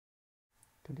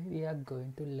Today we are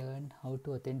going to learn how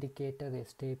to authenticate a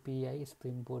REST API,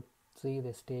 Spring Boot 3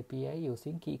 REST API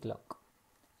using Keycloak.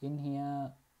 In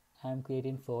here I am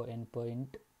creating 4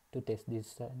 endpoints to test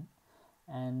this one,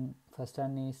 and first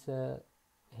one is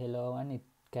hello one. It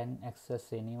can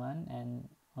access anyone and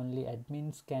only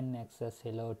admins can access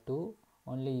hello 2,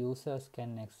 only users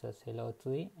can access hello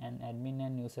 3, and admin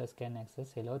and users can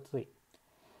access hello 3.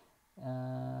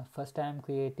 First I am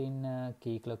creating a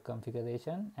Keycloak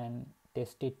configuration and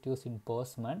test it using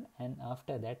Postman, and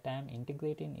after that I am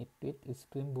integrating it with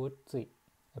Spring Boot 3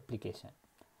 application.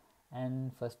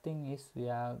 And first thing is we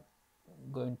are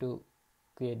going to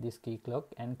create this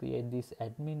Keycloak and create this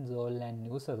admin role and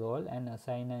user role, and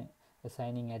assigning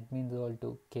admin role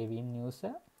to Kevin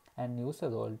user and user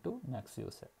role to Max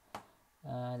user.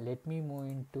 Let me move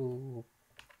into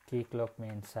Keycloak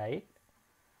main site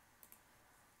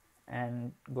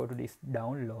and go to this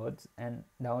downloads and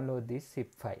download this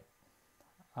zip file.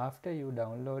 After you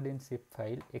download in zip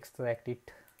file, extract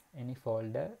it any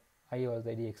folder. I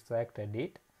already extracted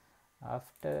it.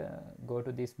 After, go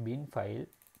to this bin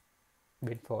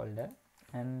folder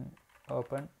and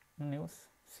open new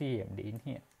CMD in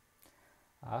here.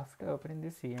 After opening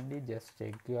this CMD, just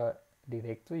check your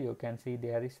directory. You can see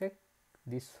there is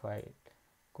this file,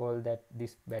 call that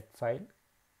this bat file,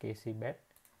 kcbat.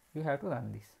 You have to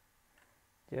run this.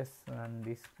 Just run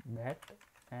this bat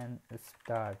and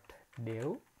start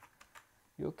dev.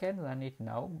 You can run it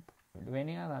now. When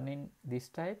you are running this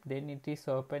type, then it is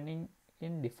opening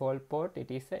in default port.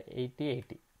 It is a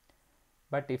 8080.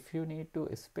 But if you need to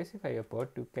specify a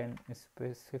port, you can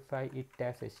specify it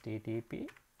as HTTP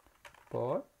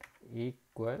port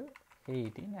equal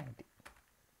 8090.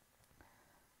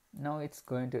 Now it's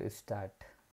going to start.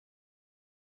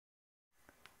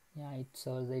 Yeah, it's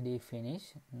already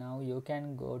finished. Now you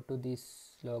can go to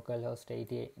this localhost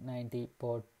 8090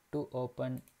 port to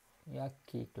open your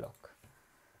Keycloak.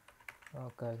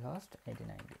 Localhost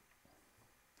 8090.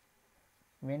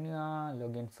 When you are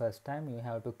login first time, you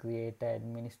have to create an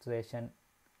administration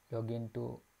login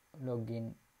to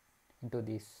login into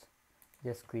this.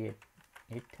 Just create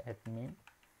it, admin.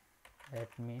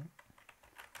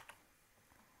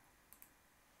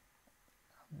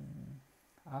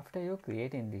 After you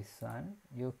creating this one,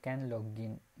 you can log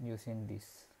in using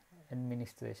this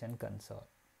administration console.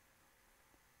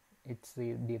 It's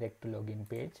the direct login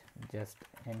page. Just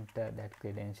enter that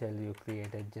credential you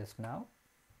created just now.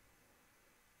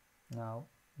 Now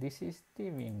this is the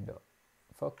window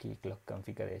for Keycloak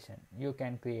configuration. You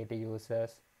can create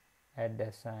users, add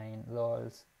assign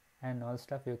roles, and all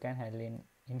stuff you can handle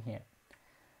in here.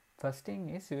 First thing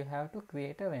is you have to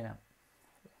create a realm.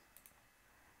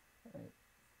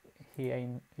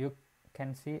 Here you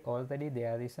can see already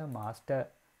there is a master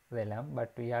realm,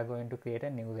 but we are going to create a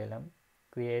new realm.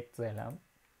 Create realm,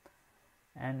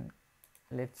 and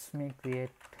let's me create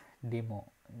demo.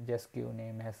 Just give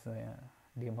name as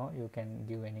demo. You can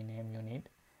give any name you need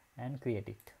and create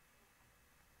it.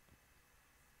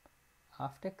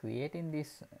 After creating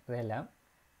this realm,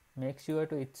 make sure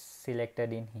to it's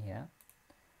selected in here,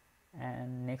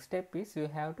 and next step is you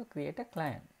have to create a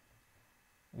client.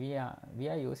 We are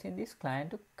using this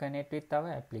client to connect with our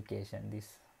application.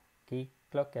 This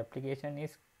Keycloak application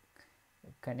is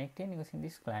connecting using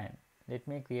this client. Let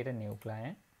me create a new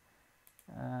client.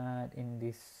 In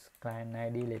this client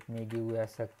ID, let me give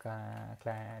as a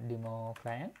demo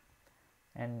client,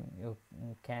 and you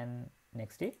can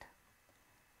next it.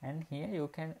 And here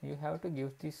you have to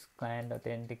give this client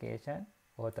authentication,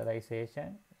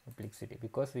 authorization, complexity,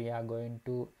 because we are going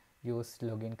to use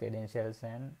login credentials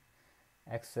and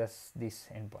access these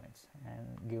endpoints,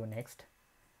 and give next.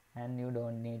 And you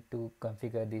don't need to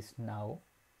configure this now,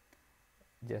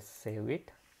 just save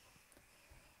it.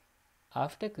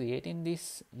 After creating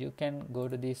this, you can go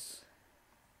to this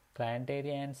client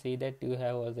area and see that you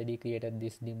have already created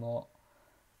this demo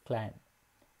client.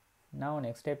 Now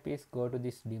next step is go to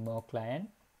this demo client,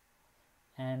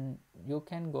 and you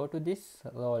can go to this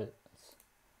roles.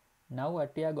 Now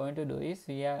what we are going to do is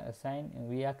we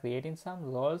are creating some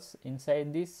roles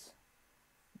inside this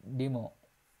demo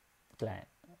client.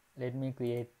 Let me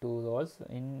create 2 roles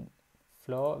in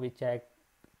flow, which I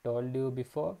told you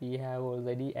before. We have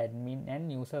already admin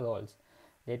and user roles.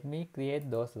 Let me create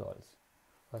those roles.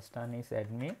 First one is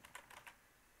admin.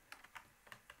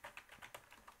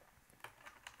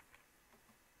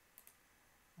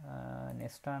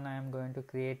 Next one I am going to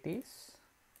create is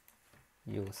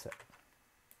user.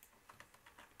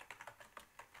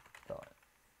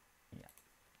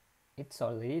 It's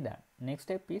already done. Next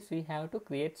step is we have to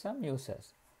create some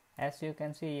users. As you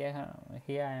can see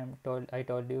here I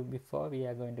told you before, we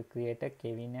are going to create a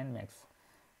Kevin and Max.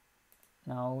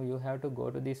 Now you have to go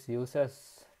to this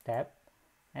users tab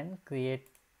and create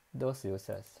those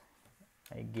users.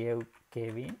 I gave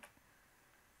Kevin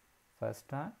first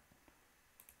one,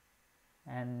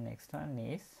 and next one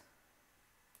is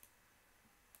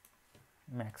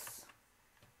Max.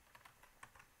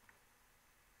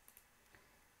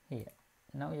 Here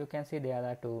now you can see there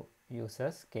are two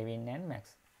users, Kevin and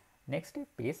Max. Next step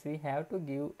is we have to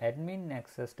give admin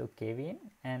access to Kevin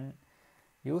and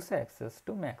user access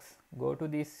to Max. Go to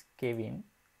this Kevin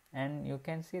and you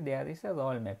can see there is a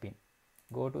role mapping.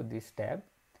 Go to this tab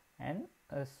and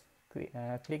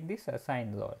click this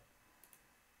assign role.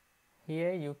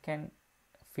 Here you can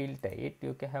filter it.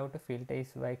 You can have to filter it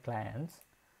by clients.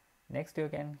 Next you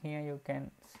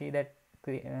can see that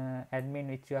admin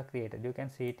which you have created. You can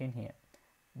see it in here.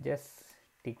 Just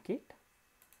tick it.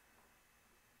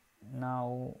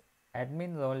 Now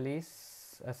admin role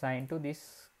is assigned to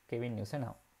this Kevin user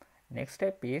now. Next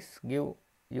step is give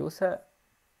user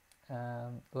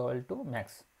role to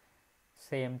Max.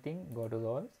 Same thing, go to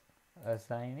roles,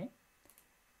 assign it,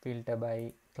 filter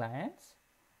by clients,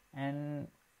 and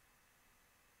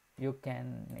you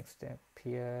can, next step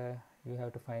here, you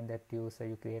have to find that user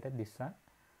you created, this one,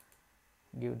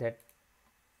 give that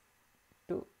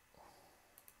to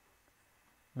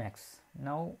Max.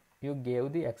 Now you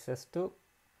gave the access to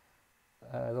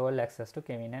role access to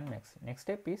Kevin and Max. Next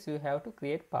step is you have to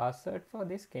create password for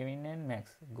this Kevin and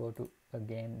Max. Go to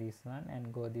again this one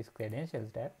and go this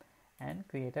credentials tab and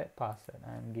create a password.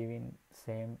 I am giving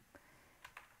same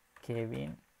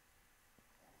Kevin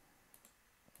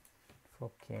for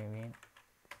Kevin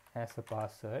as a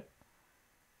password.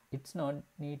 It's not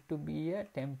need to be a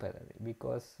temporary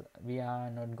because we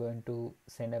are not going to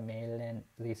send a mail and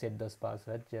reset those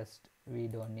passwords. Just we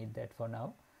don't need that for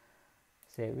now.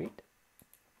 Save it.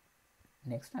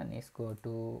 Next one is go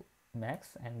to Max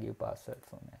and give password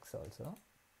for Max also.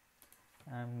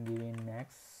 I'm giving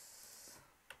Max,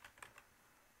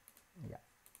 yeah,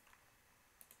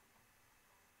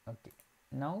 okay.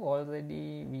 Now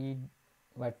already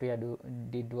what we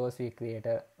did was we create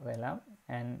a realm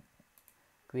and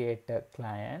create a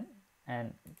client,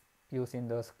 and using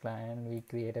those client we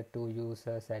created two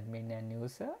users, admin and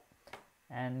user,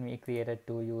 and we created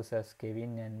two users,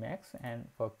 Kevin and Max, and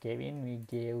for Kevin we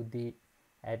gave the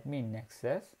admin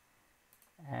access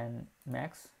and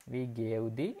Max we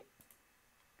gave the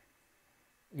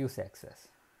user access.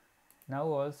 Now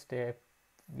all step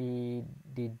we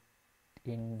did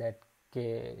in that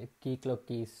Keycloak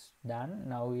is done.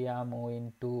 Now we are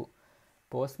moving to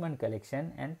Postman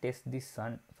collection and test this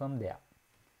one from there.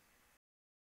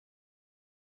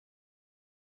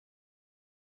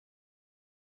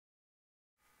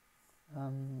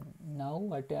 Now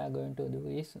what we are going to do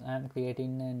is I am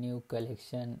creating a new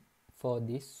collection for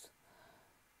this.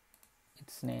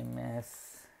 Its name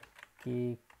as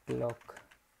Keycloak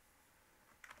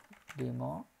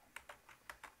demo,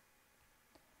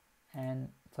 and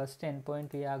first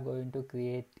endpoint we are going to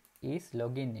create is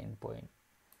login endpoint.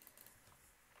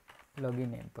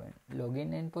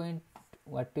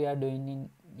 What we are doing in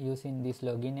using this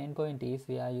login endpoint is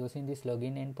we are using this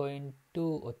login endpoint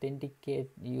to authenticate.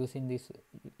 Using this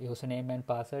username and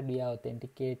password we are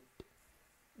authenticate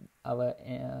our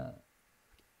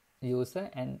user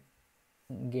and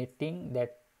getting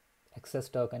that access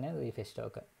token and refresh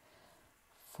token.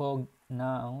 For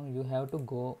now you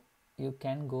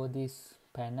can go this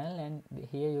panel and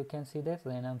here you can see that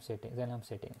random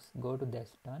settings. Go to that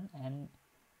one, and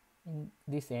in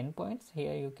this endpoints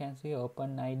here you can see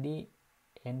OpenID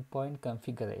endpoint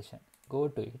configuration. Go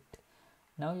to it.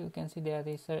 Now you can see there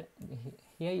is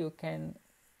here you can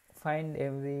find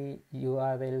every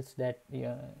URLs that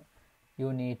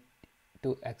you need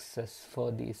to access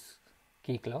for this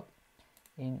Keycloak.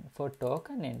 For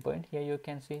token endpoint, here you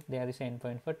can see there is an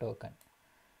endpoint for token.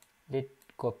 Let's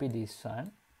copy this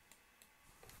one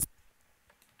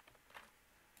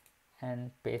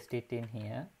and paste it in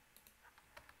here.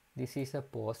 This is a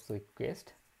post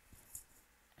request,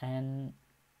 and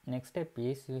next step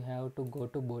is you have to go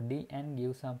to body and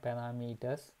give some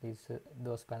parameters.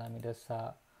 Those parameters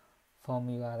are from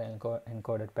URL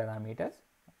encoded parameters.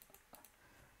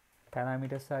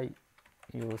 Parameters are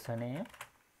username,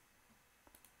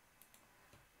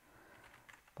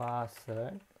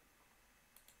 password,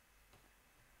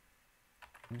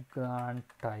 grant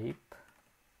type,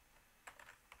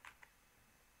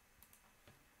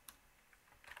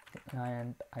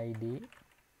 client ID,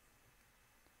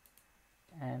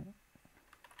 and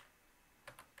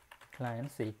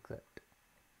client secret.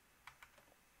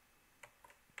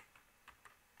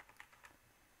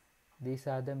 These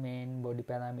are the main body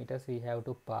parameters we have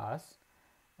to pass.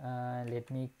 Let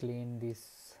me clean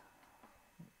this.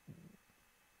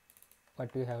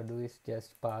 What we have to do is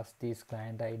just pass this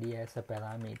client ID as a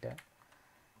parameter,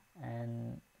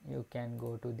 and you can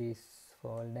go to this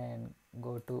folder and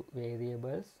go to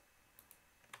variables,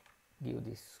 give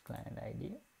this client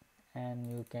ID,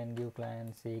 and you can give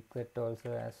client secret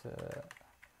also as a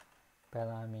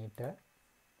parameter,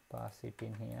 pass it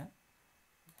in here.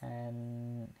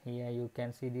 And here you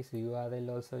can see this URL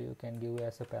also you can give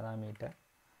as a parameter.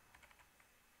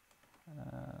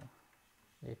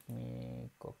 Let me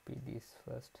copy this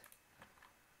first.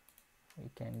 We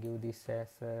can give this as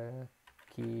a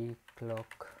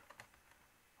Keycloak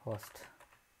host.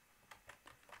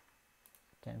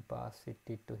 You can pass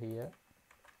it to here,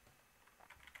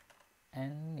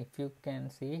 and if you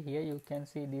can see here, you can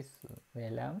see this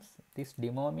realms. This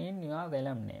demo mean your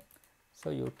realm name, so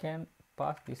you can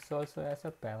pass this also as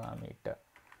a parameter,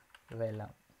 realm.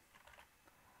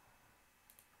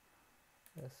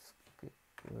 Let's click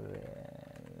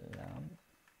realm.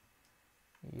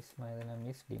 My realm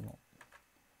is demo.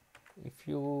 If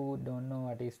you don't know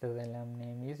what is the realm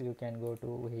name is, you can go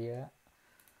to here.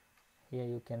 Here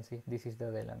you can see this is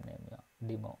the realm name,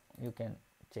 demo. You can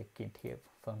check it here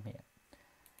from here.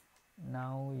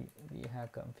 Now we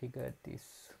have configured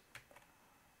this.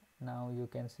 Now you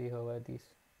can see how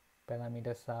these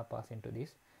parameters are passed into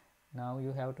this. Now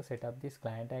you have to set up this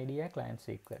client ID and client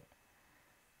secret.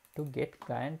 To get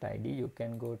client ID, you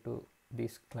can go to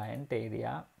this client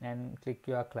area and click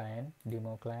your client,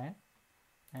 demo client,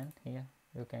 and here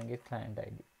you can get client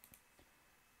ID.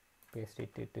 Paste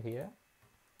it to here,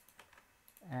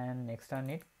 and next on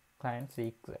it, client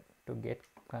secret. To get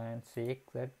client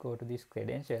secret, go to this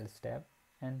credentials tab,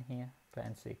 and here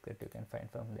client secret you can find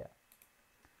from there.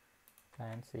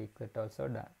 Client secret also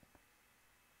done.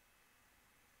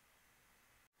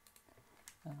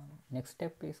 Next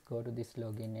step is go to this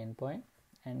login endpoint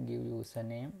and give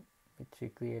username, which we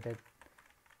created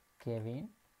Kevin,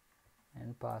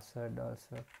 and password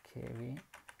also Kevin,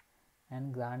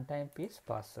 and grant type is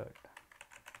password.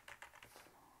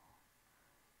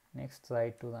 Next,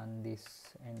 try to run this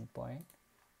endpoint.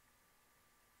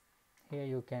 Here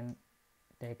you can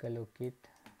take a look it.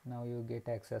 Now you get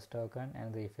access token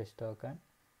and refresh token,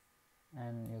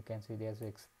 and you can see there's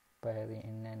expiry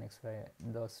in and expire,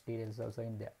 those details also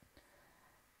in there.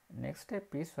 Next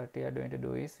step is what we are going to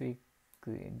do is we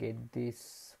get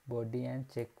this body and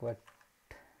check what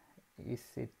is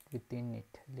it within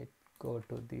it. Let's go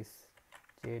to this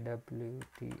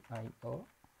JWTIO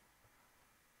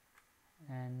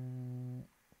and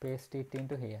paste it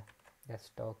into here, that's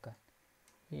token.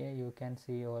 Here you can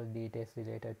see all details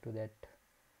related to that,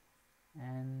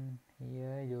 and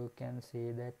here you can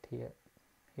see that here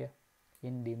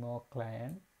in demo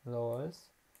client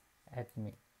roles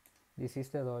admin, this is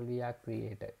the role we have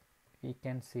created. We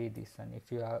can see this one.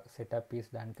 If your setup is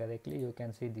done correctly, you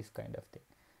can see this kind of thing,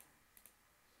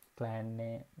 client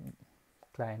name,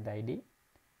 client ID,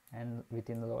 and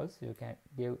within the roles you can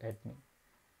give admin.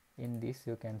 In this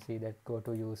you can see that go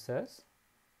to users,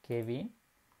 Kevin.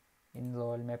 In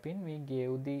role mapping we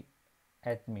gave the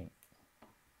admin.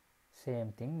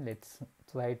 Same thing, let's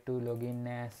try to log in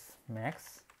as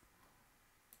Max.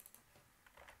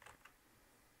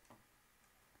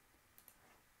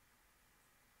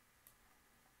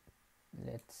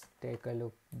 Let's take a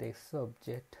look this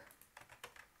object.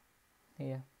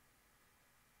 Here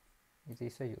it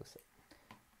is a user.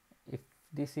 If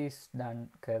this is done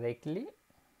correctly,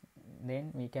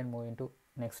 then we can move into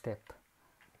next step.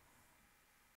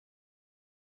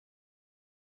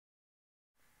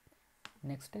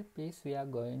 Next step is we are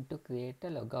going to create a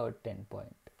logout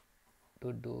endpoint.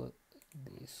 To do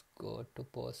this, go to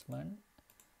Postman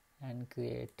and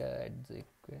create a add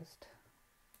request.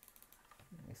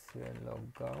 This is a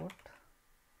logout,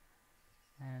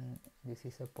 and this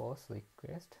is a post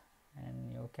request,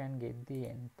 and you can get the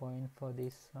endpoint for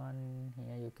this one.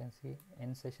 Here you can see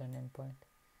end session endpoint.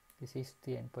 This is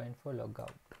the endpoint for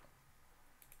logout.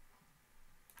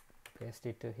 Paste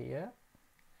it to here,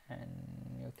 and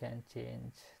you can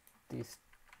change this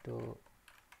to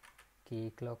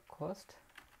Keycloak host,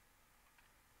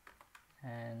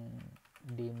 and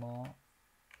demo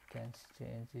can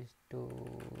change it to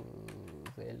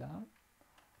realm,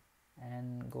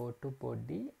 and go to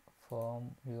body,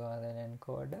 form URL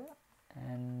encoder,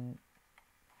 and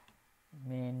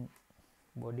main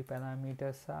body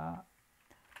parameters are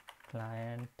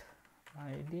client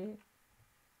ID,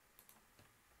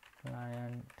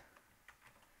 client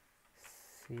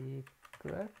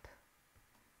secret,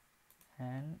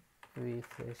 and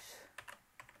refresh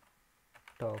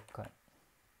token.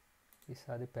 These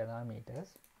are the parameters.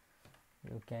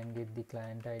 You can get the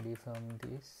client ID from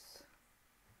this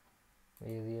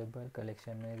variable,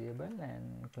 collection variable,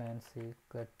 and client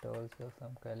secret also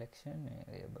from collection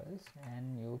variables,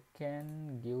 and you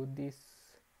can give this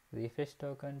refresh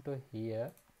token to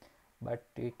here, but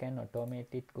you can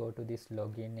automate it. Go to this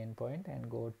login endpoint and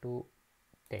go to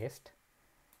test,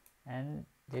 and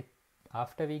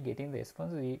after we getting the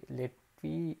response,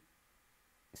 we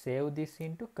save this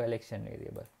into collection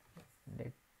variable.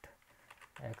 Let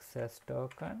access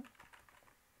token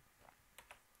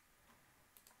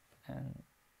and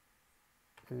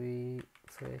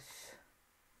refresh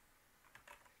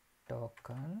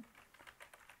token.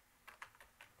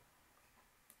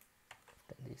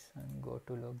 After this one, go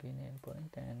to login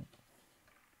endpoint and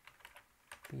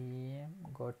pm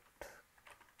got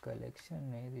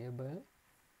collection variable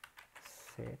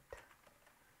set.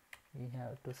 We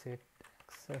have to set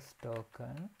access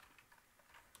token.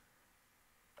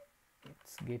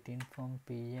 It's getting from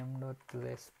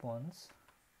pm.response.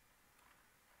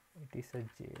 It is a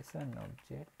JSON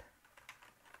object,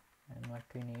 and what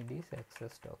we need is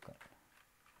access token.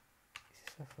 This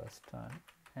is the first one,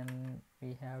 and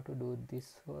we have to do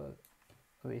this for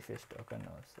refresh token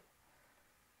also.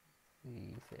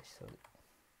 Refresh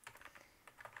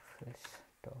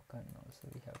token also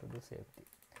we have to do safety.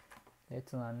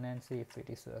 Let's run and see if it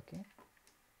is working.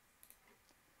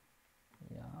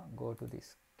 Yeah, go to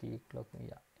this Keycloak.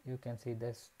 Yeah, you can see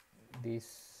this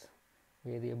these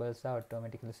variables are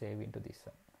automatically saved into this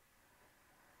one.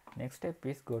 Next step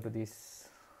is go to this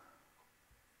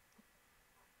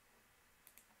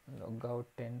logout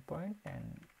endpoint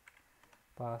and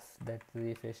pass that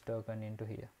refresh token into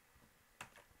here.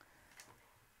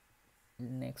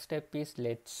 Next step is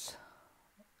let's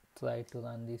try to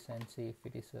run this and see if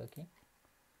it is working.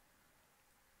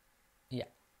 Yeah,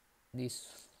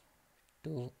 this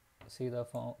to see the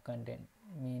form content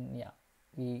mean, yeah,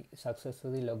 we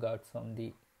successfully log out from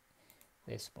the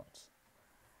response.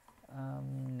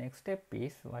 Next step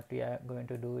is what we are going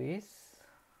to do is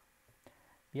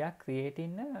we are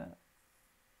creating a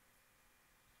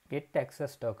get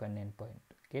access token endpoint.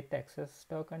 Get access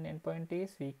token endpoint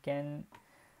is we can,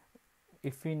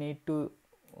 if we need to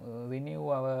renew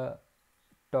our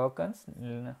tokens,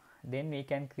 then we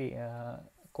can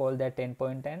call that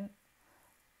endpoint and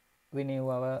renew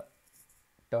our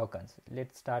tokens.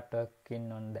 Let's start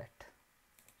working on that.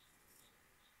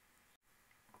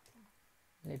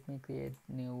 Let me create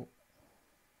new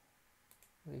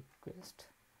request.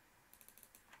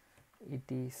 It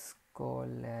is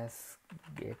called as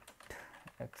get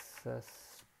access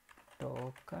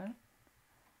token,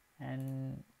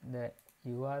 and the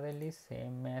URL is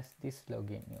same as this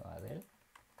login URL.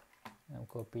 Now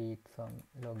copy it from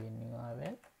login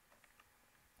URL,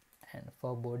 and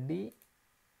for body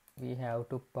we have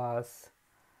to pass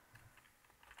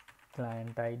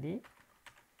client ID,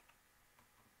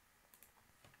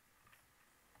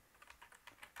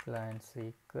 client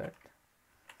secret,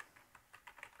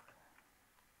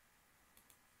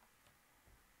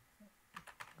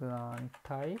 grant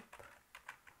type,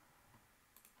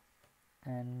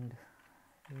 and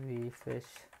refresh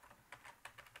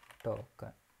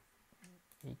token.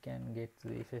 We can get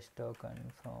refresh token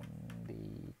from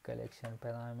the collection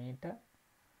parameter,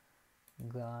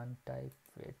 grant type,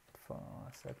 wait for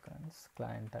seconds,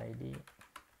 client ID,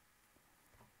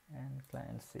 and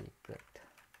client secret.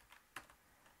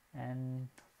 And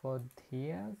for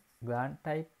here grant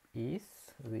type is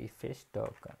refresh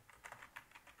token.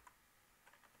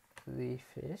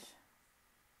 Refresh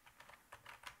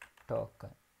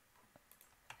token.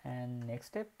 And next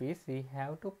step is we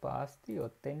have to pass the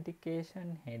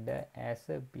authentication header as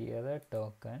a bearer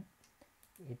token.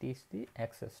 It is the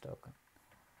access token.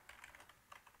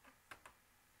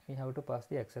 We have to pass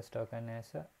the access token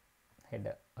as a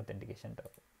header authentication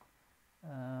token.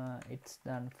 It's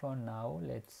done for now.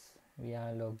 We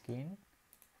are login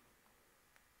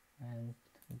and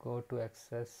go to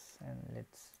access, and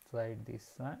let's try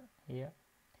this one here.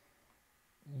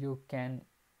 You can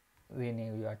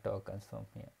renew your tokens from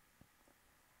here.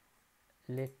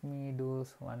 Let me do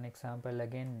one example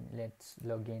again. Let's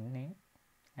log in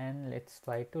and let's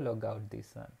try to log out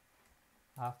this one.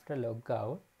 After log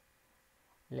out,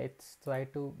 let's try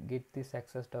to get this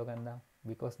access token now,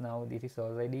 because now this is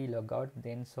already log out,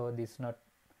 then so this not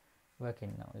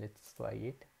working now. Let's try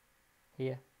it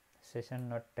here. Session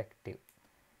not active.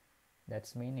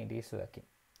 That's mean it is working.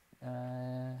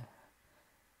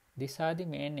 These are the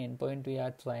main endpoint we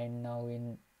are trying now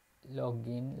in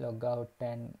login, logout,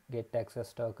 and get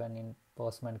access token in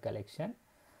Postman collection.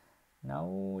 Now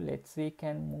we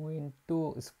can move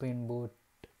into Spring Boot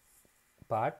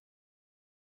part.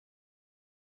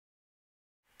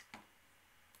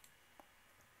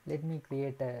 Let me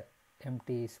create a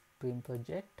empty Spring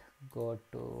project. Go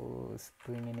to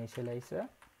Spring Initializer,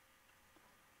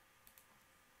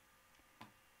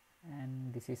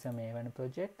 and this is a Maven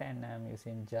project, and I am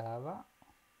using Java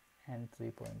and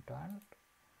 3.1.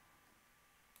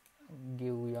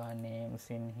 Give your names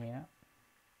in here.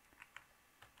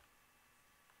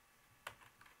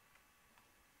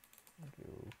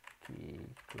 Give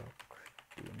Keycloak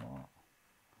demo.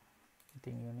 I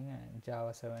think using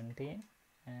Java 17,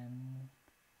 and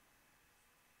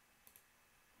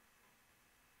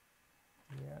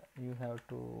here you have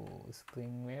to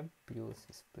Spring Web, use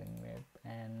Spring Web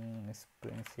and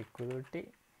Spring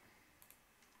Security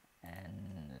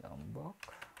and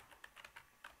Lombok,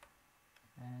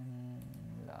 and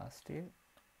last is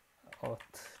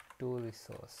auth2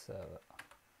 resource server.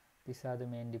 These are the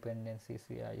main dependencies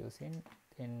we are using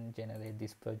in generate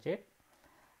this project.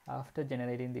 After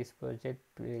generating this project,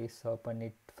 please open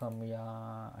it from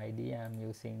your IDE. I am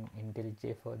using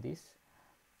IntelliJ for this.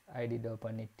 I did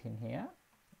open it in here.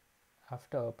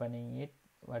 After opening it,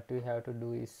 what we have to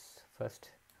do is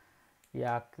first we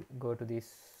are go to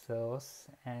this source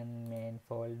and main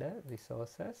folder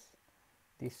resources.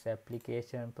 This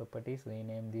application properties,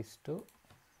 rename this to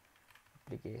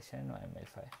application YML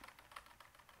file.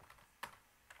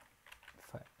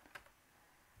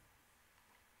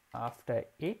 After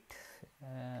it,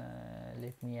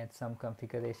 let me add some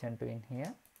configuration to in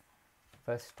here.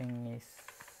 First thing is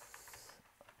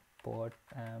port.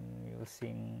 I'm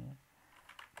using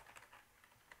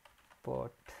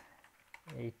port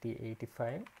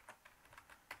 8085,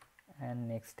 and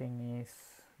next thing is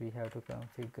we have to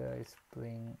configure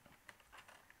Spring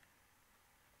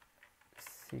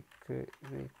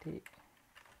Security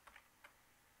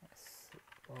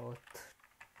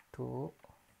auth2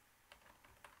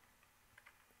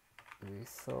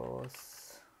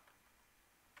 resource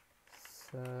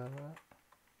server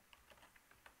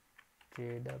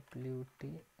JWT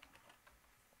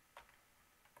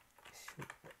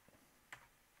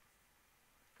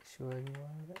sure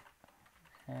URL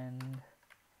and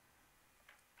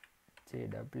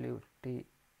JWT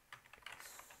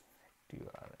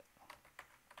URL.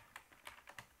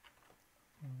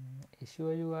 Issue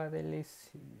URL is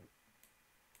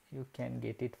you can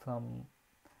get it from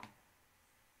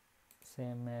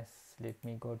same as, let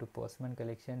me go to Postman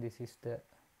collection. This is the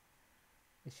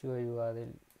issue URL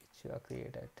which you are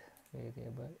created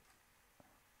variable.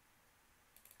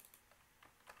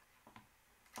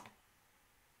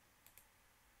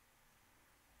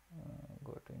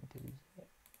 Go to IntelliJ,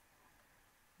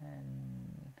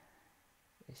 and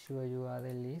issue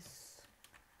URL is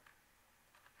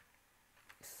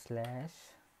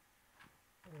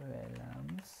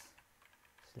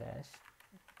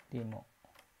 /realms/demo.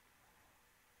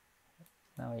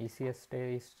 Now easiest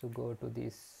way is to go to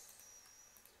this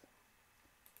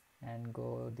and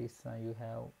go this you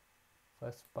have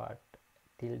first part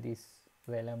till this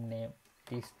realm name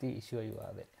is the issue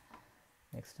URL.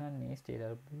 Next one is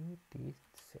JWT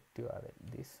set URL.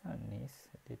 This one is,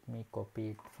 let me copy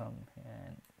it from here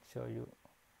and show you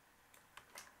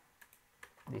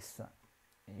this one.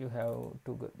 You have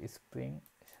to go this Spring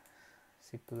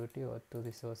Security auth2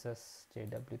 resources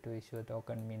JW2 issue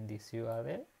token mean this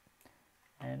URL,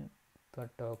 and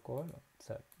protocol,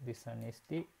 so this one is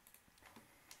the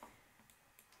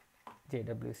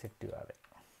JW set URL.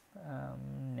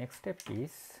 Next step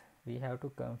is we have to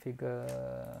configure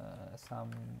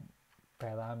some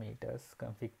parameters,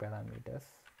 config parameters.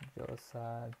 Those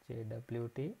are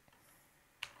JWT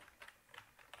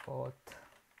auth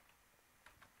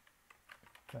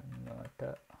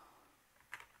converter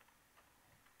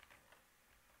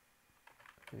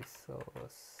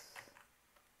resource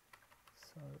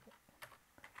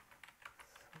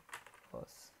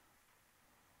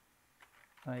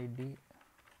ID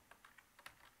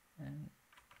and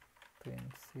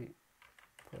principal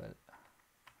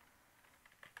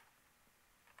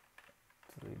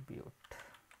attribute.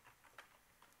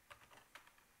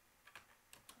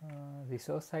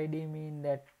 Resource ID mean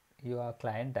that your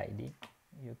client ID,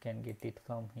 you can get it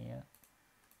from here.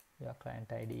 Your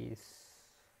client ID is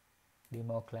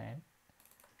demo client,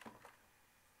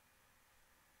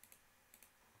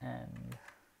 and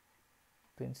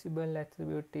principal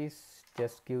attribute is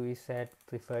just give is at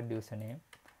preferred username.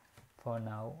 For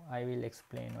now I will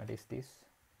explain what is this,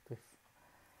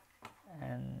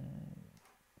 and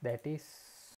that is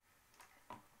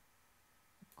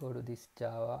go to this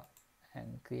Java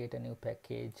and create a new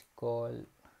package called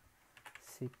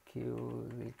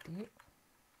security.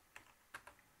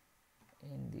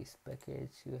 In this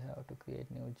package you have to create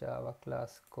new Java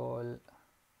class called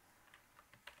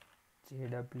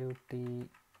JWT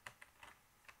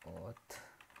auth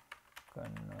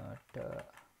converter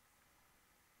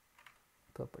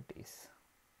properties.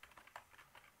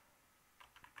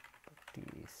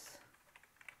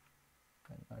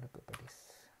 Converter properties.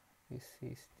 This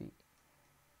is the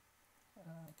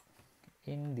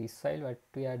in this file what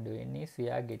we are doing is we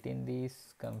are getting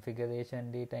this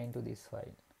configuration data into this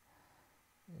file.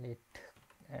 Let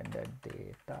add the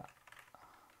data.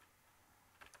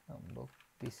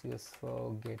 This is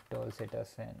for get all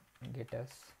setters and getters,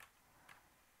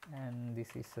 and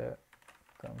this is a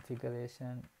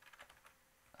configuration,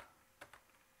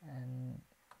 and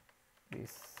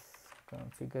this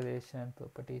configuration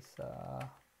properties are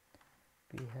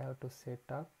we have to set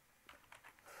up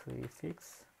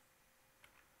prefix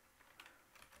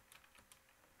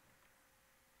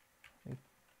with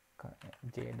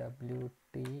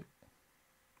JWT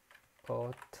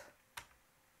auth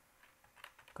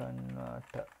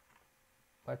converter.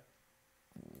 But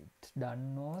it's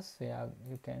done knows where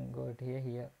you can go to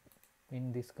here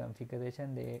in this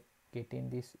configuration they get in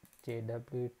this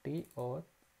JWT auth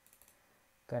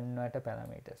converter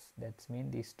parameters. That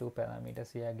means these two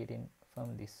parameters we are getting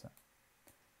from this one.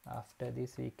 After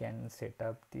this we can set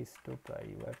up these two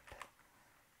private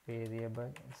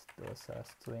variables. Those are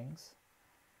strings.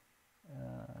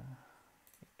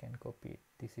 You can copy it.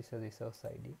 This is a resource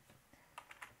ID,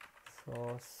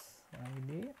 source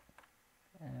ID,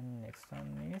 and next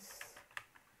one is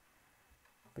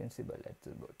principal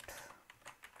attribute.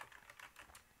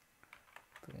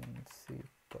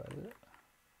 Principal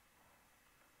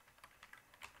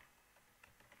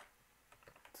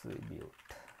attribute.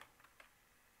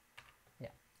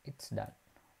 Yeah, it's done.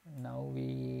 Now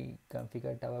we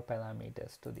configured our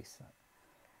parameters to this one.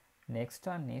 Next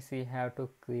one is we have to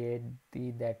create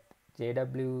that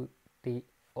JWT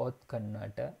auth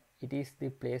converter. It is the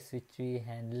place which we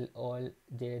handle all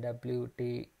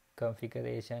JWT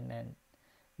configuration and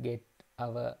get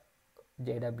our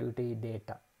JWT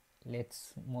data.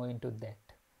 Let's move into that.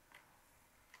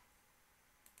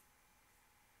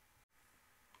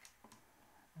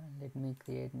 Let me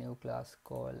create new class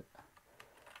called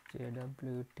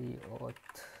JWT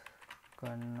auth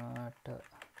converter.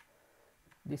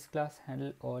 This class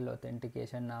handle all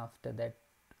authentication. After that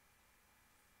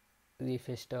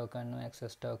refresh token or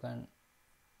access token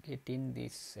getting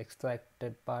this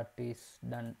extracted part is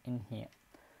done in here.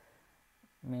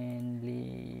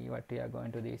 Mainly what we are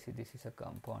going to do is this is a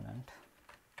component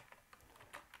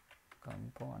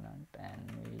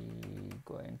and we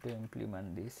going to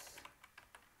implement this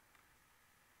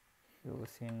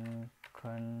using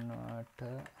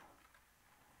converter.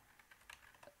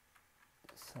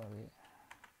 Sorry,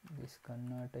 this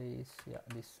converter is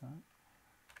this one,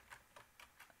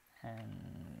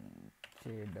 and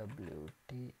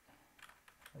JWT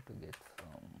how to get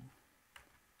from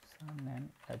some and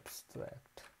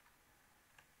abstract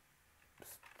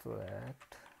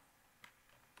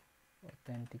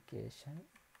authentication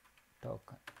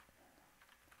token.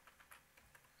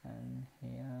 And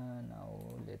here now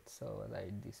let's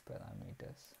override these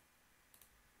parameters.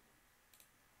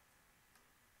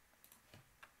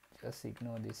 Just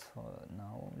ignore this for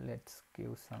now. Let's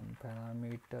give some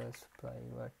parameters.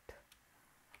 Private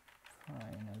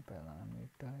final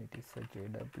parameter, it is a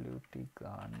JWT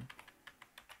granted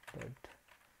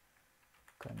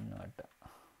converter.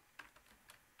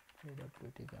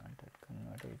 JWT granted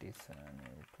converter, it is a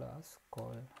new class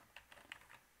called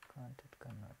granted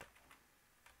converter.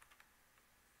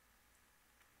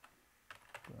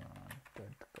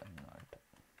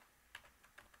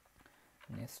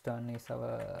 Next one is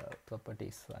our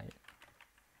properties file.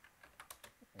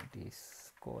 It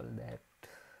is called that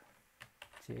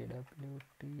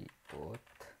JWT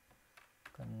auth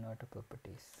converter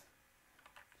properties.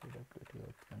 JWT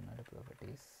auth converter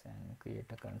properties, and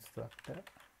create a constructor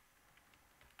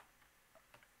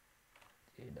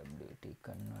JWT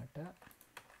converter.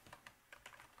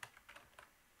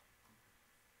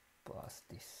 Pass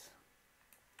this.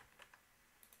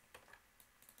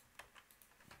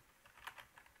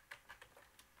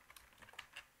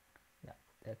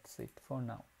 That's it for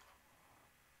now.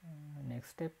 Next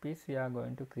step is we are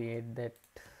going to create that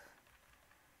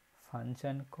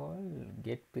function called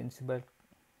get principal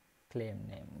claim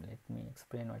name. Let me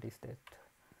explain what is that.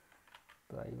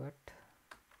 Private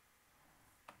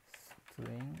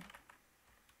string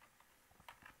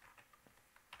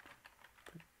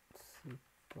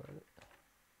principal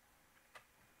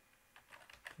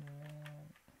claim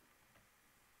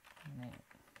name.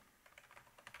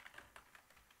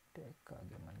 Take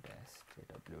argument as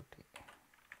JWT.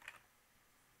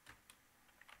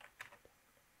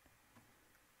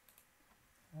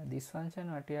 This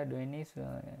function, what we are doing is,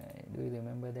 do you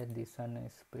remember that this one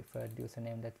is preferred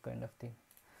username, that kind of thing.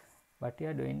 What we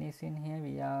are doing is, in here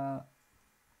we are,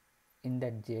 in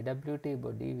that JWT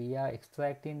body, we are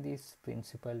extracting this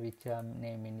principal which are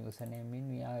name in username in,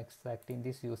 we are extracting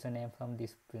this username from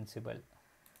this principal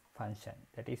function.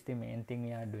 That is the main thing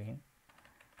we are doing.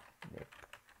 Let's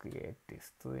create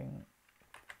this string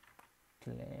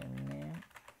claim name,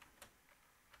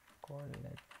 call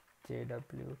it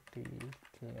JWT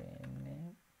claim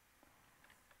name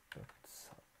dot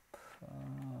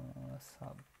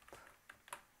sub.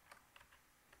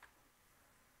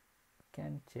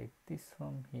 Can check this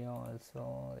from here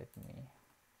also. Let me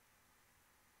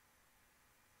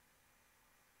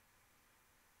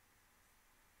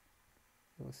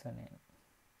username,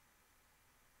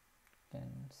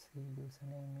 can see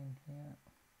username in here.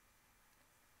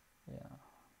 Yeah,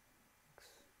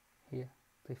 here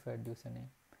preferred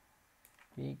username.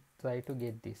 We try to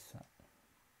get this one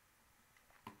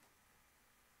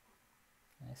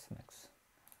as max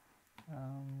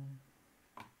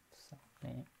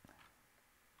subname,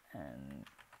 and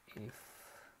if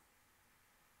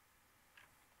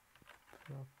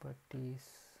properties,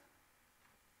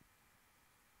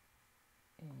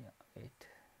 yeah, wait,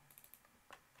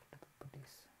 the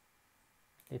properties,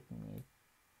 let me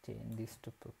change this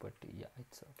to property. Yeah,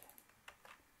 it's okay.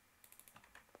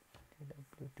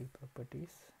 JWT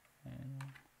properties and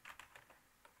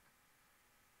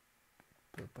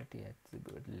property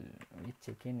attribute. We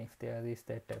check in if there is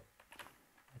that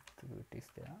attribute is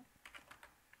there,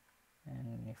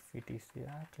 and if it is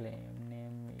there, claim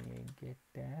name we get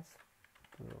as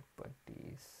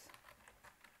properties,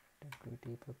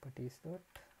 WT properties dot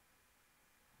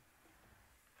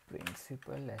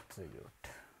principal attribute,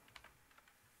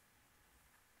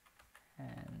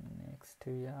 and next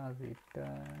we are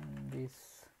return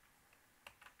this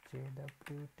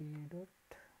JWT dot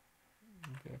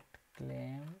get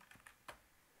claim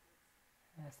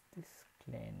as this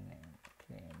claim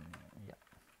name, yeah.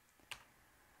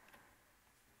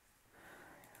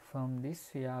 From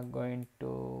this we are going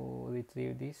to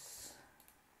retrieve this,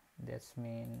 that's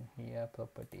mean here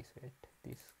properties, right?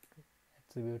 This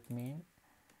attribute mean,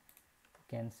 you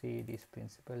can see this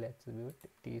principal attribute,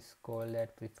 it is called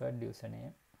at preferred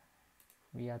username.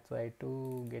 We are trying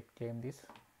to get claim this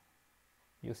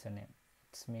username.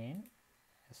 It's mean,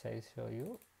 as I show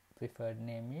you, preferred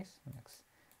name is max.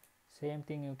 Same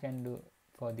thing you can do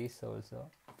for this also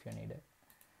if you need it.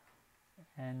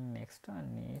 And next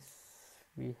one is,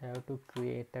 we have to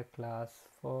create a class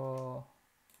for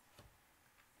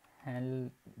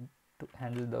handle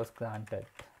those granted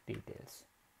details.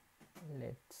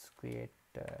 Let's create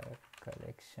a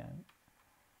collection.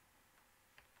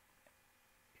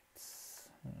 It's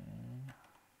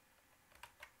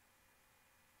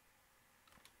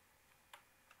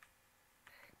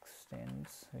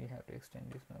extends, we have to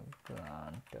extend this one,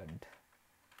 granted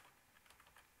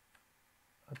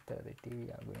authority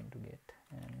we are going to get,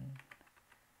 and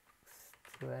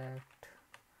extract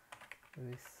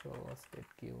resource, that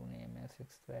give name as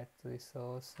extract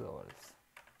resource roles.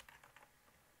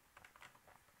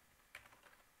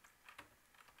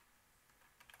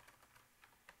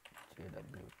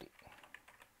 JWT.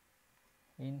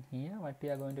 In here what we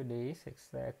are going to do is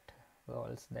extract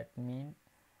roles. That mean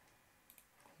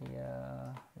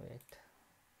here, wait,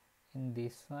 in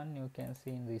this one you can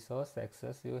see in resource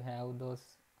access you have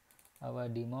those our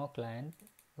demo client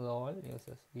role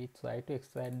users. We try to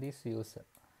extract this user.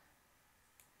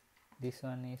 This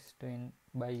one is doing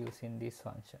by using this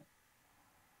function.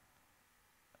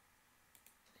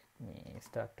 Let me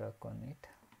start work on it.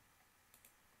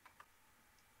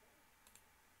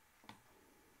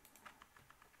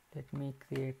 Let me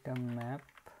create a map.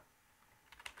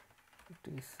 It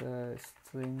is a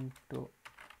string to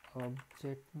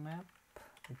object map.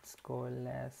 It's called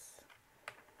as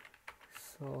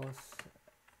source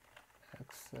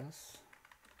access,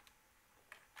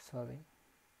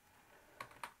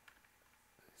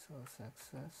 resource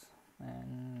access,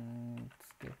 and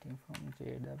it's getting from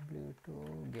JW to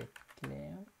get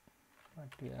claim.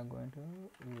 What we are going to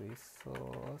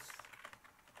resource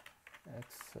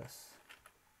access.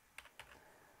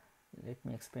 Let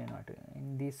me explain what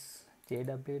in this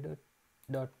JW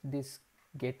dot this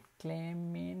get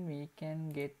claim mean we can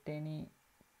get any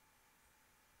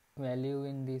value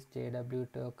in this JW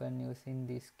token using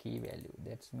this key value.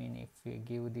 That's mean if we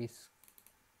give this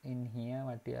in here,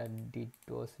 what we did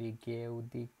was we gave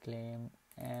the claim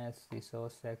as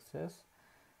resource access,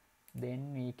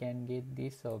 then we can get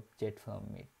this object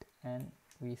from it and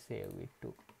we save it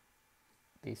to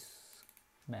this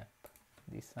map.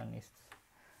 This one is,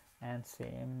 and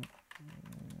same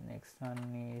Next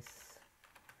one is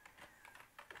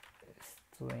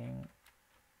string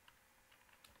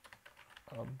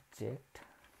object.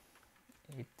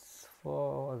 It's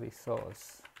for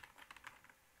resource,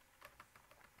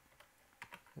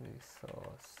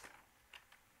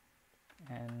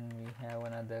 and we have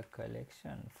another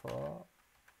collection for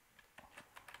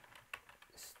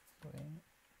string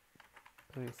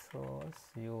resource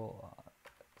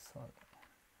source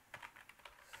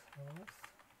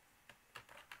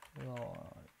roles.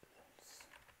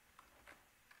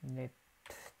 Let's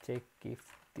check if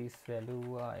this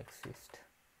value exists.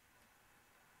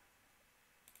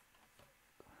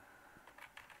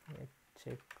 Let's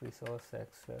check resource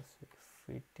access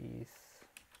if it is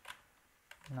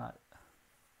null.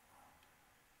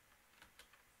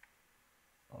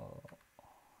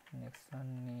 Next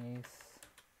one is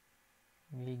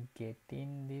we get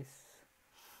in this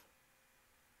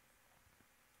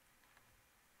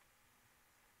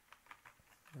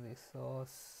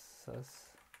resources.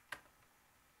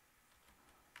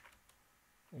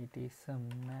 It is a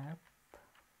map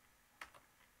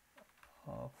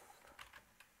of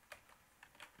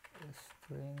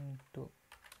string to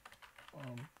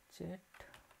object,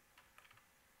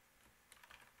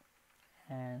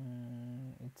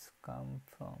 and it's come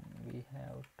from, we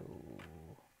have to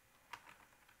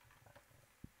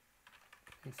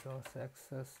resource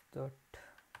access dot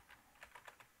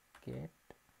get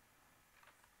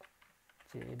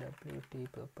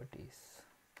jwt properties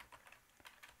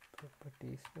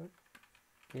dot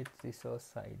get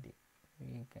resource id.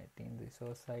 We get in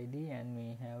resource id and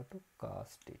we have to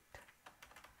cast it,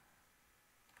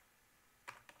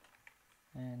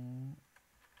 and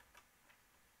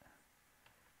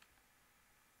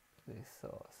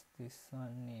resource, this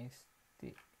one is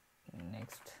the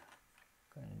next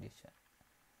condition,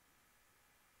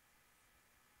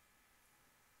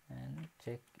 and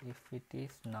check if it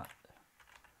is null.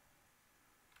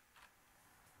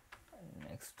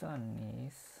 Next one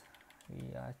is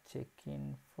we are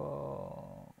checking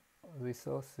for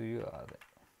resource URL.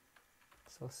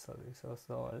 So resource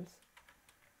roles,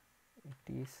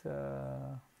 it is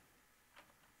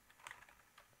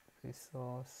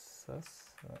resources,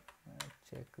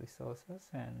 check resources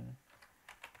and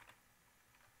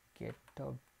get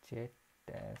object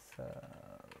as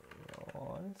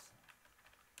roles,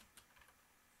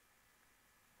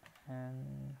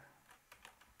 and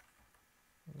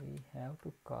we have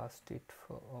to cast it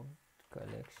for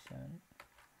collection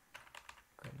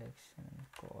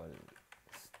called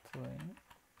string,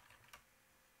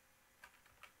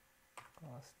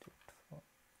 cast it for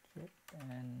object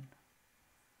and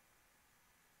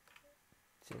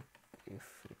check if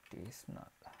it is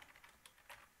null.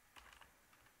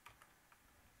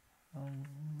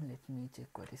 Let me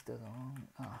check what is the wrong,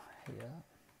 here,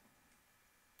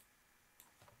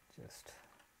 just,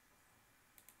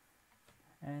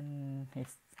 and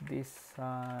if this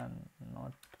are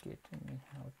not getting, we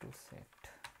have to set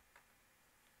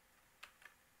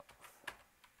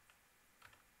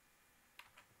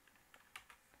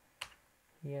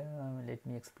here. Let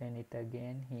me explain it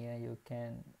again. Here you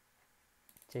can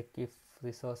check if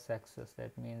resource access,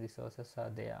 that means resources are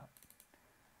there.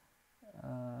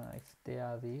 If they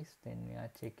are these, then we are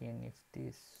checking if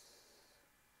this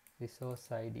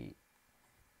resource id,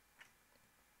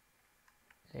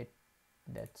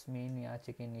 that's mean we are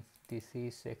checking if this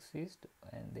is exist,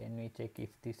 and then we check if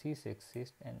this is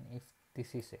exist, and if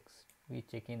this is exist, we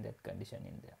check in that condition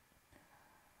in there,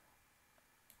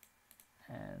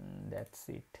 and that's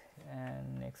it.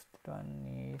 And next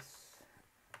one is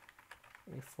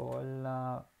if all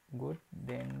are good,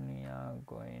 then we are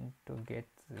going to get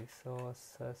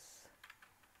resources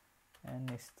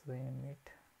and stream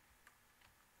it.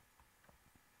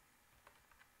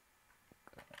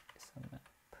 It's a map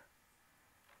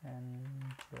and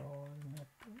role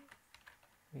mapping.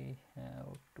 We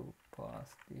have to pass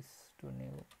this to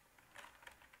new,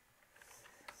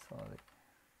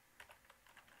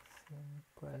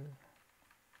 simple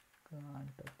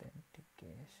grant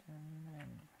authentication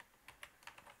and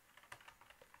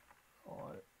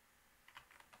all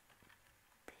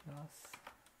plus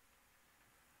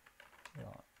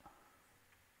role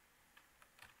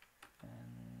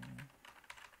and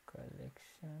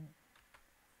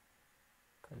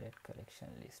collection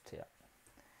list here.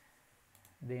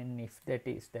 Then if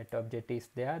that object is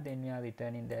there, then we are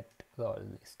returning that role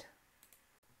list.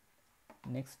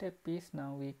 Next step is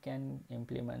now we can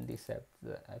implement this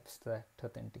the abstract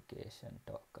authentication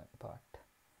token part.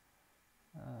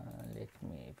 Let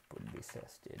me put this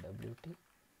as JWT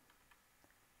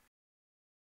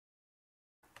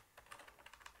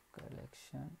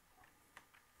collection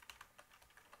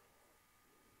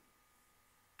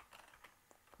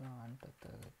grant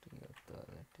authorities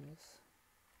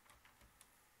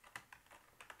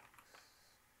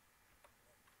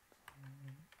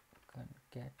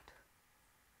get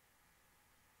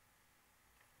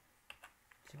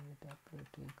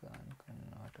JWT grant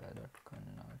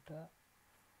Kannada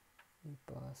we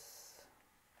pass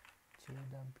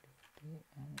JWT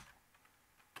and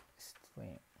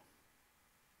stream.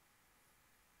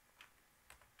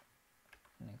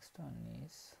 Next one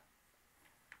is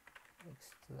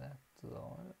extract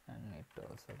role and it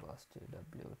also pass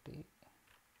JWT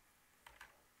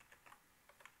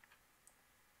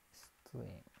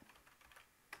stream.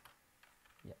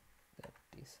 Yeah, that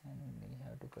is, and we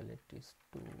have to collect this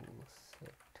to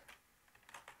set.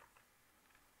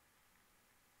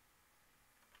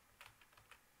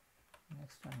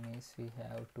 Next one is we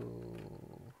have to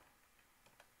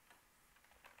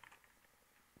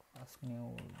pass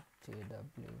new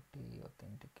JWT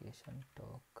authentication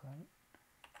token,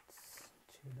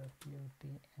 JWT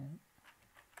and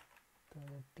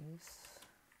authorities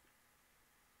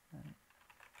and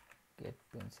get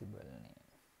principal name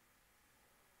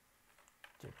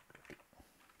JWT.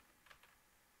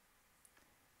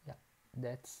 Yeah,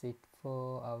 that's it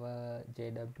for our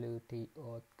JWT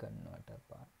auth converter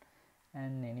part.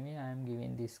 And anyway, I am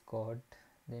giving this code,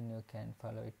 then you can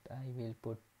follow it. I will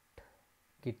put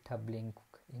GitHub link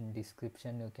in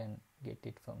description, you can get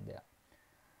it from there.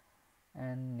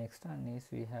 And next one is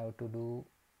we have to do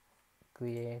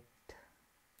create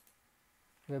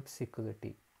web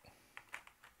security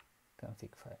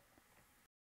config file.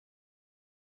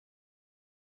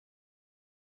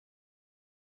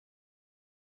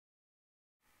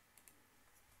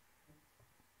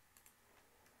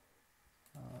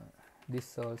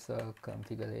 This also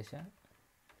configuration,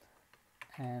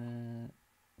 and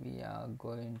we are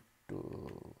going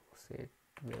to set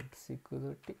web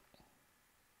security,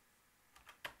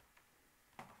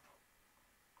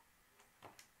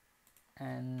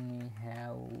 and we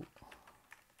have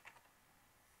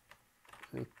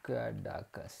required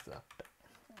dark constructor,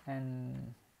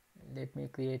 and let me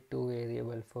create two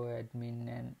variables for admin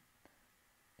and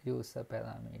user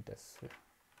parameters.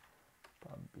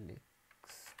 Public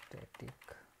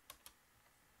static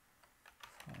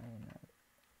final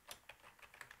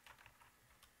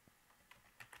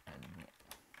admin.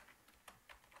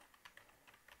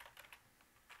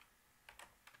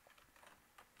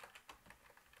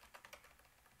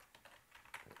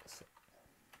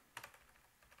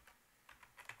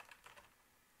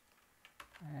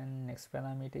 And next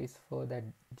parameter is for that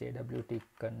JWT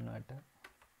converter.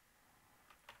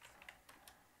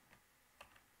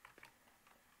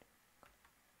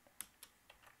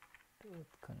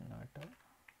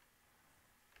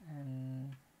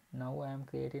 And now I am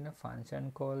creating a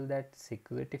function called that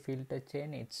security filter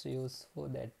chain. It's used for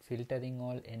that filtering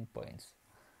all endpoints.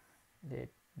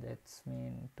 That's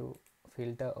mean to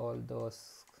filter all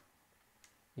those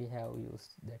we have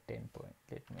used that endpoint.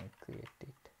 Let me create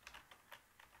it.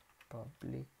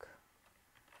 Public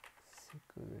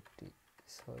security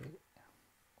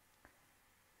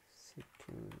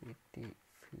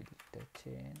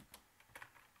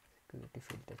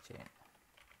filter chain,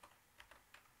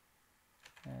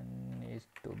 and needs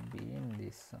to be in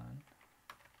this one.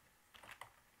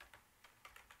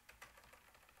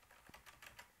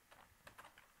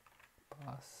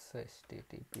 Pass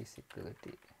HTTP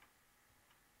security.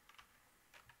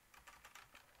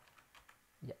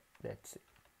 Yeah, that's it.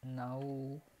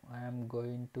 Now I am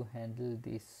going to handle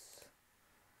this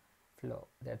flow.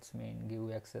 That's mean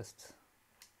give access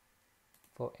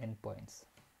for endpoints.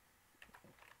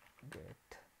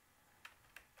 Get,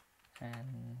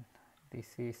 and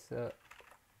this is a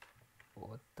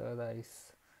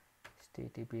authorize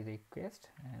HTTP request,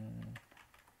 and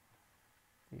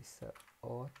this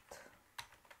auth,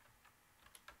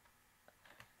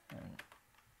 and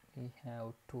we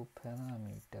have two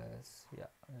parameters. Yeah,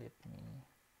 let me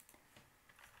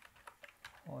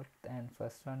auth, and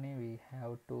first one we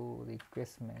have to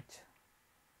request match.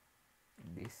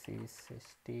 This is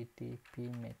HTTP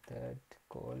method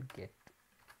called get.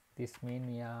 This means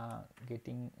we are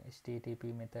getting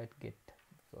HTTP method get,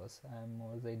 because I'm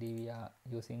already we are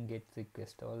using get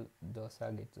request. All those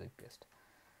are get request.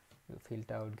 You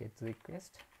filter out get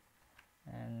request,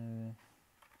 and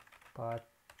path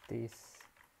is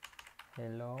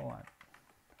hello one,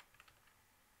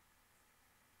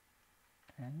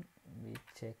 and we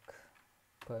check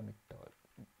permit all.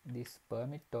 This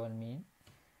permit all mean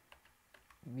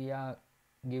we are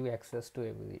give access to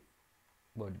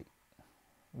everybody.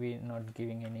 We not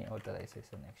giving any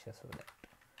authorization access, so that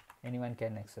anyone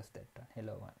can access that one.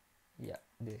 Hello one, yeah,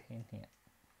 they're in here.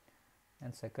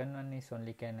 and second one is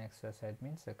only can access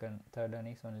admin, third one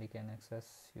is only can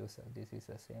access user. This is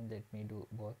the same. Let me do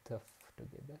both of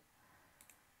together.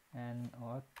 And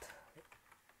auth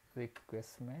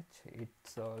request match,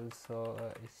 it's also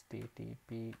a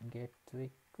http get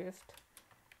request,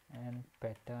 and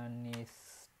pattern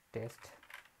is test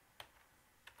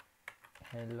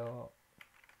hello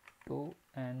to,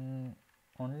 and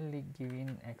only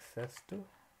giving access to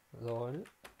role.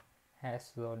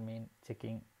 Has role mean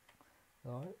checking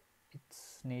role,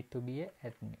 it's need to be a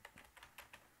admin.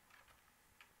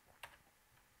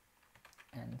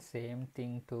 And same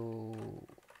thing to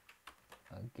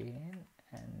again,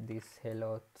 and this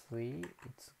hello 3,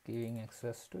 it's giving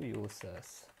access to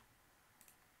users.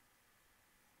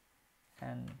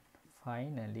 And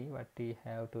finally what we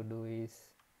have to do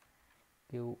is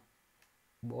give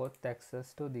both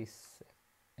access to this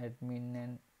admin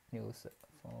and user.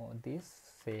 For this,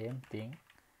 same thing,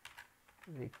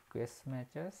 request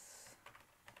matches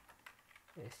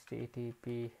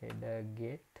http header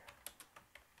get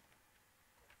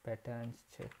patterns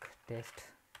check test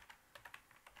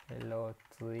hello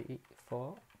 3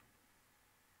 4,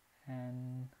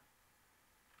 and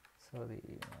sorry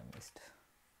I missed,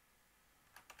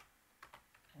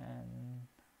 and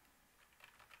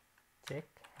check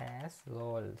has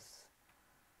roles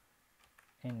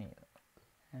any,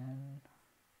 and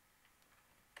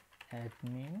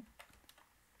admin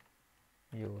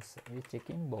user, we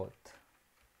checking both.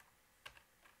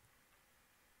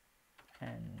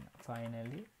 And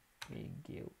finally we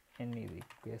give any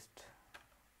request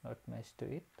not matched to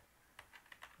it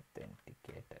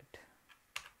authenticated.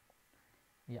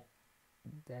 Yeah,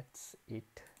 that's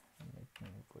it. Let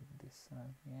me put this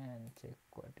on here and check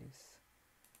what is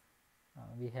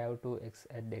we have to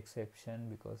add exception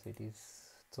because it is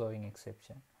throwing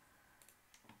exception.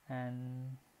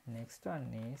 And next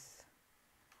one is,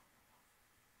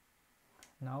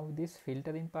 now this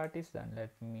filtering part is done. Let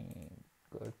me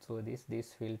go through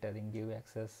this filtering, give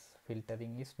access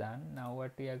filtering is done. Now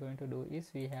what we are going to do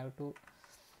is we have to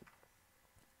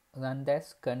run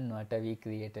that converter we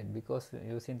created, because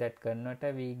using that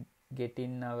converter we get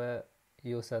in our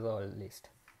user role list.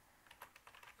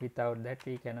 Without that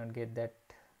we cannot get that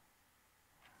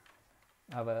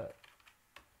our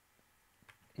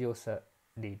user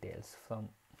details from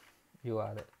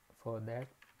URL. For that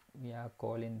we are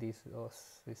calling this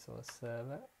resource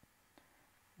server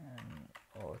and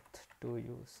auth to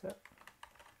user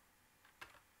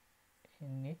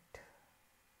init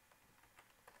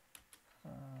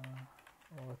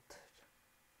auth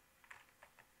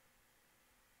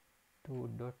to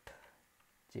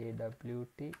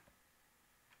 .jwt.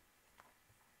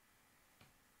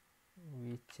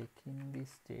 we checking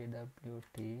this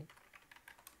JWT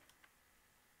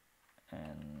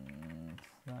and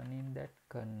running that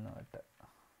converter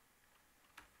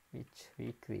which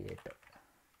we created.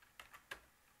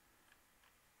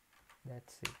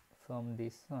 That's it. From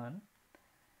this one,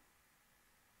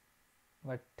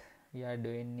 what we are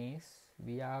doing is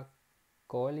we are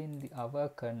calling our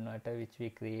converter which we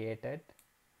created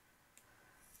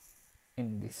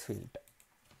in this field.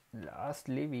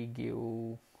 Lastly, we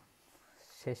give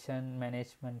session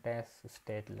management as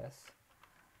stateless.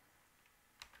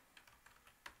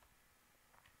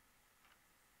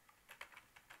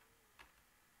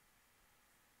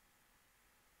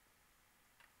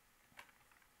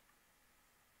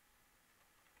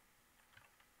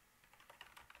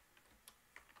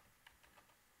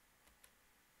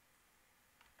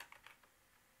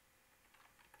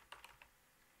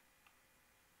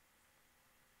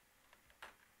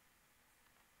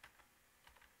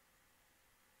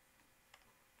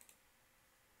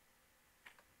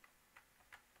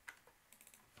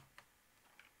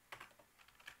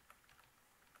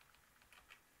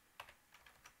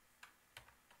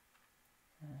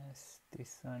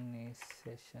 This one is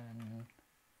session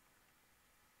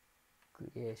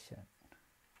creation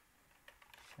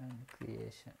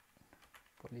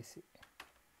policy.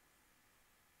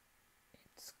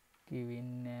 It's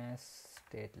given as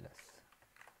stateless.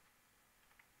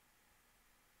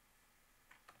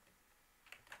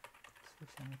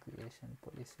 Session creation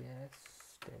policy as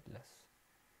stateless.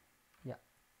 Yeah,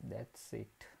 that's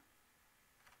it.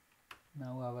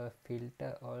 Now our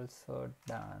filter also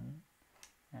done.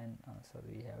 And also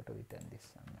we have to return this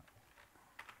one now.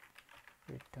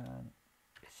 Return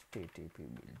http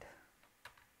build.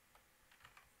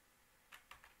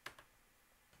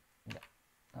 Yeah,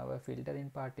 our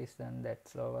filtering part is done.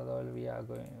 That's overall. We are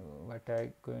going, what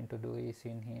I'm going to do is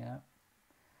in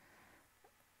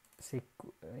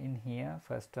here,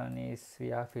 first one is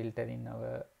we are filtering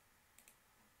our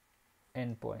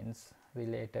endpoints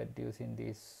related using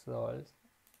these roles.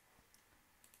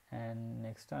 And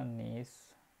next one is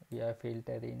we are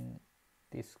filtering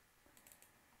this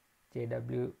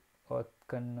JW auth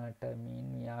converter,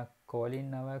 mean we are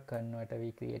calling our converter.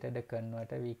 We created a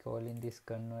converter, we calling this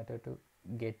converter to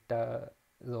get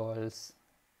roles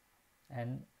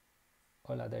and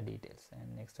all other details.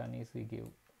 And next one is we give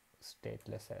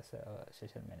stateless as a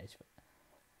session management.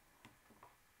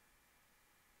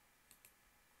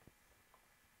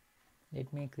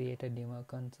 Let me create a demo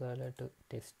controller to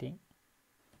testing.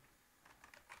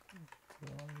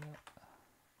 Controller.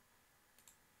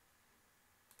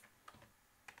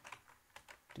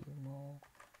 Demo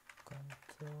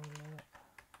controller.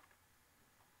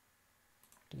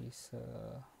 This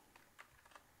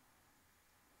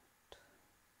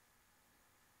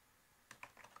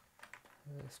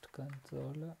REST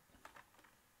controller.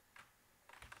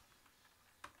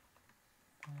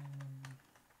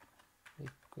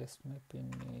 Request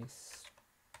mapping is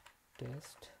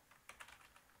test.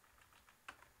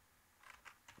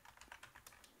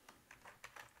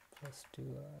 First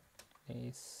URL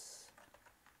is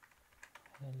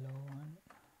hello one.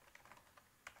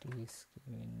 It is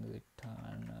giving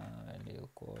return value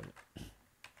called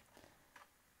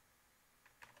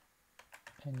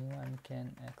anyone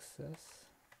can access.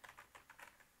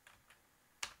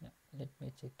 Yeah, let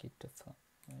me check it from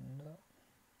window.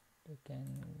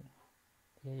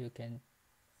 You can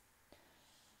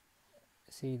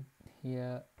see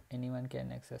here anyone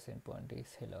can access endpoint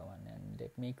is hello one, and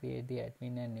let me create the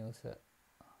admin and user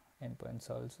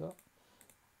endpoints also.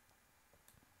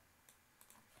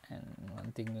 And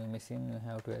one thing you're missing, you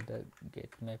have to add a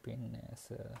get mapping as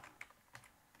a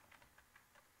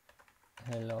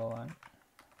hello one,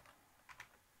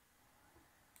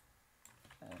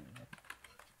 and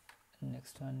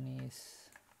next one is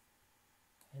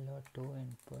hello 2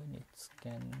 endpoint, it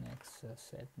can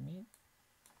access admin.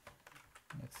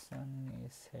 Next one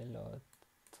is hello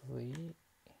 3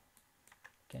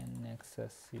 can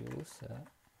access user,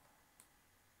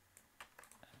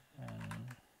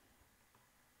 and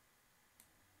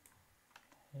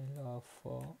hello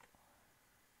 4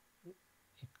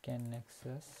 it can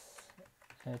access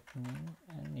admin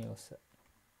and user.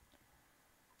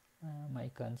 My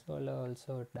controller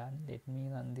also done. Let me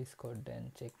run this code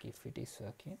and check if it is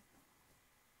working.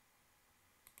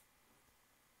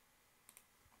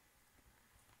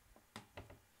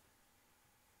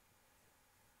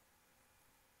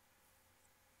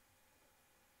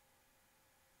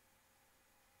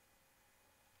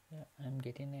 Yeah, I'm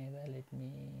getting error. Let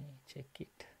me check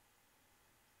it.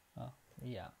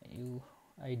 Yeah,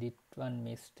 I did one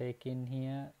mistake in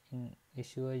here in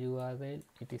issuer URL.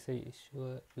 It is a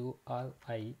issuer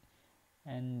URI,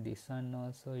 and this one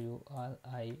also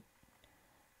URI.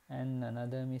 And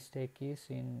another mistake is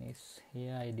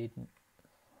here I did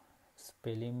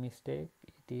spelling mistake.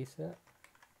 It is a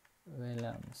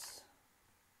realms.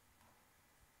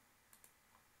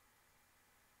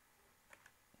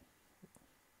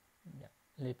 Yeah,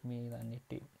 let me run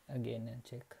it again and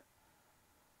check.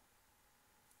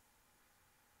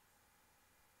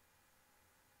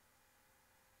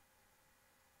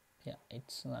 Yeah,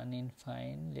 it's running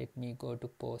fine. Let me go to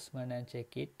Postman and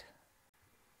check it.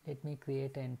 Let me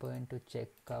create an endpoint to check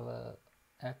our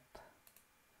app.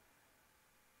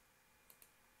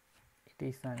 It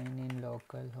is running in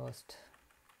localhost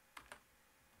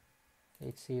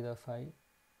 805,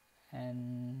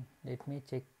 and let me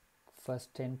check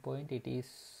first endpoint. It is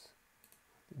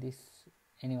this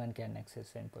anyone can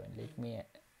access endpoint. Let me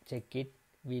check it.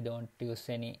 We don't use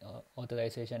any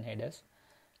authorization headers.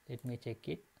 Let me check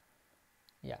it.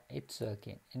 Yeah, it's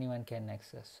working. Anyone can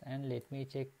access. And let me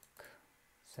check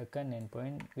second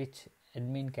endpoint which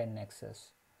admin can access.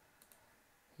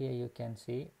 Here you can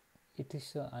see it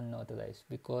is unauthorized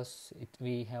because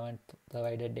we haven't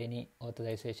provided any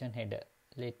authorization header.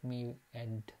 Let me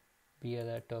add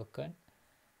bearer token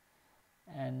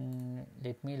and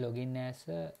let me log in as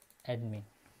a admin.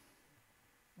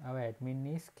 Our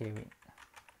admin is Kevin.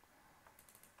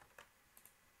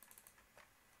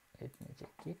 Let me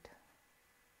check it,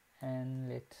 and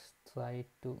let's try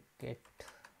to get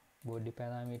body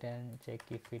parameter and check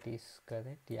if it is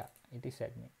correct. Yeah, it is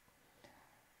admin.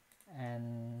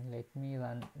 And let me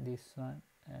run this one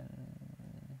and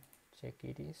check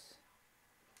it is.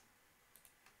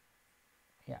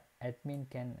 Yeah, admin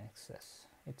can access.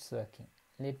 It's working.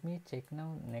 Let me check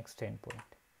now next endpoint.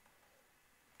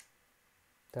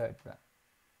 Third one.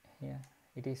 Here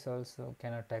it is also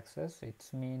cannot access.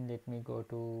 It's mean let me go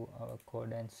to our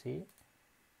code and see.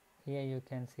 Here you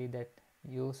can see that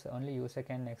only user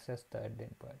can access third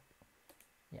endpoint.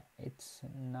 Yeah, it's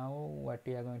now what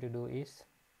we are going to do is,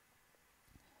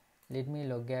 let me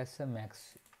log as a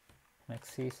Max.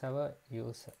 Max is our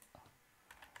user,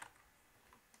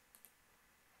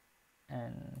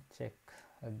 and check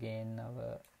again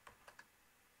our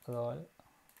role.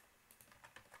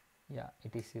 Yeah,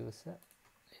 it is user.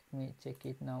 Let me check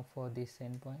it now for this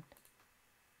endpoint.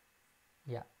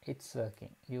 Yeah, it's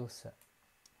working, user.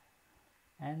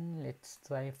 And let's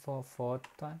try for fourth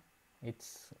one.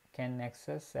 It's can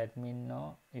access admin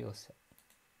or user.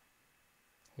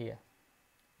 Here,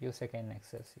 user can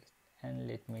access it. And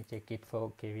let me check it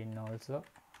for Kevin also.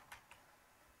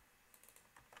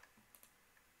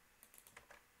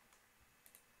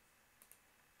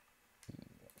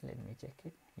 Let me check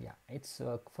it. Yeah, it's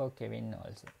work for Kevin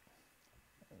also.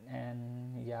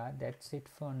 And yeah, that's it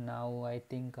for now. I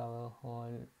think our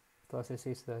whole process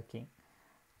is working.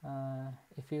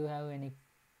 If you have any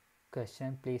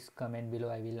question, please comment below.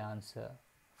 I will answer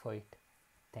for it.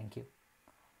 Thank you.